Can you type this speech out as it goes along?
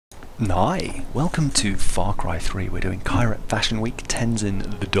Hi, welcome to Far Cry 3. We're doing Kyrat Fashion Week,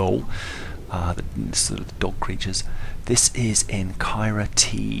 Tenzin the Dhole, the sort of dog creatures. This is in Kyra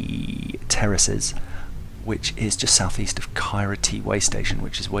Tea Terraces, which is just southeast of Kyra Tea Way Station,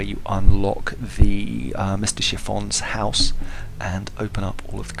 which is where you unlock the Mr. Chiffon's house and open up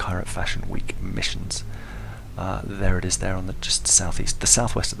all of the Kyrat Fashion Week missions. There it is there on the just southeast, the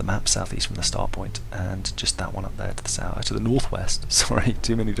southwest of the map, southeast from the start point, and just that one up there to the south, to the northwest, sorry,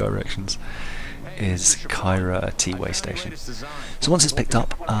 too many directions, is Kyra Tea Way Station. So once it's picked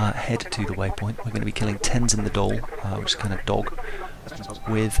up, head to the waypoint. We're going to be killing Tenzin the Dhole, which is kind of dog,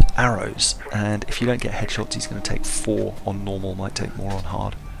 with arrows, and if you don't get headshots he's going to take 4 on normal, might take more on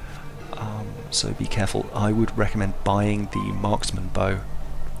hard. So be careful. I would recommend buying the marksman bow.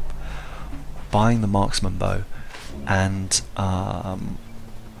 And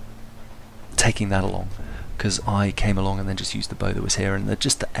taking that along, because I came along and then just used the bow that was here, and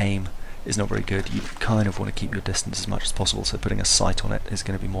just the aim is not very good. You kind of want to keep your distance as much as possible, so putting a sight on it is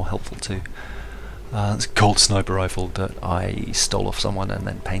going to be more helpful too. It's a gold sniper rifle that I stole off someone and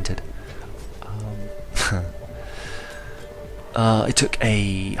then painted. I took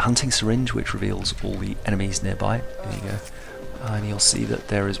a hunting syringe which reveals all the enemies nearby. There you go. And you'll see that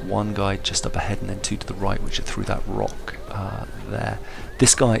there is one guy just up ahead and then 2 to the right, which are through that rock there.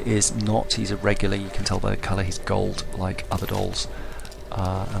 This guy is not, he's a regular, you can tell by the colour, he's gold like other dolls.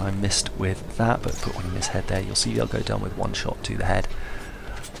 And I missed with that, but put one in his head there. You'll see they'll go down with 1 shot to the head.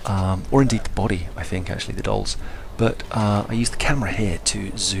 Or indeed the body, I think, actually, the dolls. But I used the camera here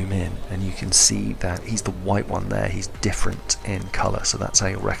to zoom in, and you can see that he's the white one there. He's different in colour, so that's how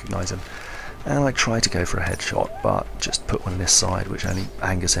you'll recognise him. And I tried to go for a headshot, but just put one in his side, which only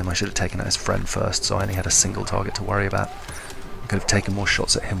angers him. I should have taken out his friend first, so I only had a single target to worry about. I could have taken more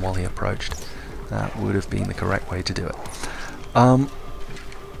shots at him while he approached. That would have been the correct way to do it. And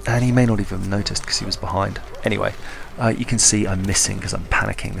he may not even have noticed because he was behind. Anyway, you can see I'm missing because I'm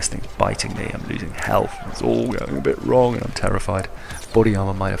panicking. This thing's biting me. I'm losing health. It's all going a bit wrong and I'm terrified. Body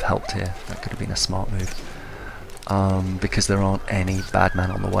armor might have helped here. That could have been a smart move. Because there aren't any bad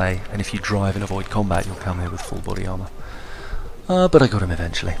men on the way, and if you drive and avoid combat you'll come here with full body armor. But I got him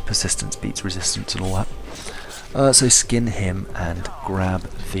eventually. Persistence beats resistance and all that. So skin him and grab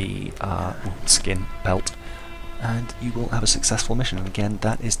the skin belt, and you will have a successful mission. And again,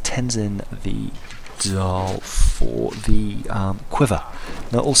 that is Tenzin the Dhole for the Quiver.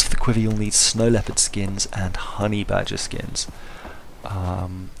 Now also for the Quiver you'll need snow leopard skins and honey badger skins.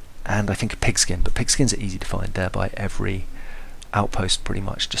 And I think a pig skin, but pig skins are easy to find there by every outpost pretty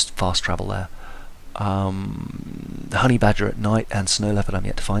much, just fast travel there. The honey badger at night and snow leopard I'm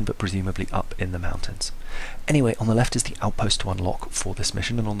yet to find, but presumably up in the mountains. Anyway, on the left is the outpost to unlock for this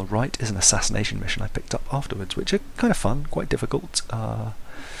mission, and on the right is an assassination mission I picked up afterwards, which are kind of fun, quite difficult,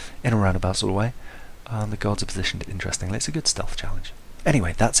 in a roundabout sort of way. The guards are positioned interestingly. It's a good stealth challenge.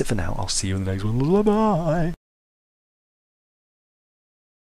 Anyway, that's it for now. I'll see you in the next one. Bye-bye!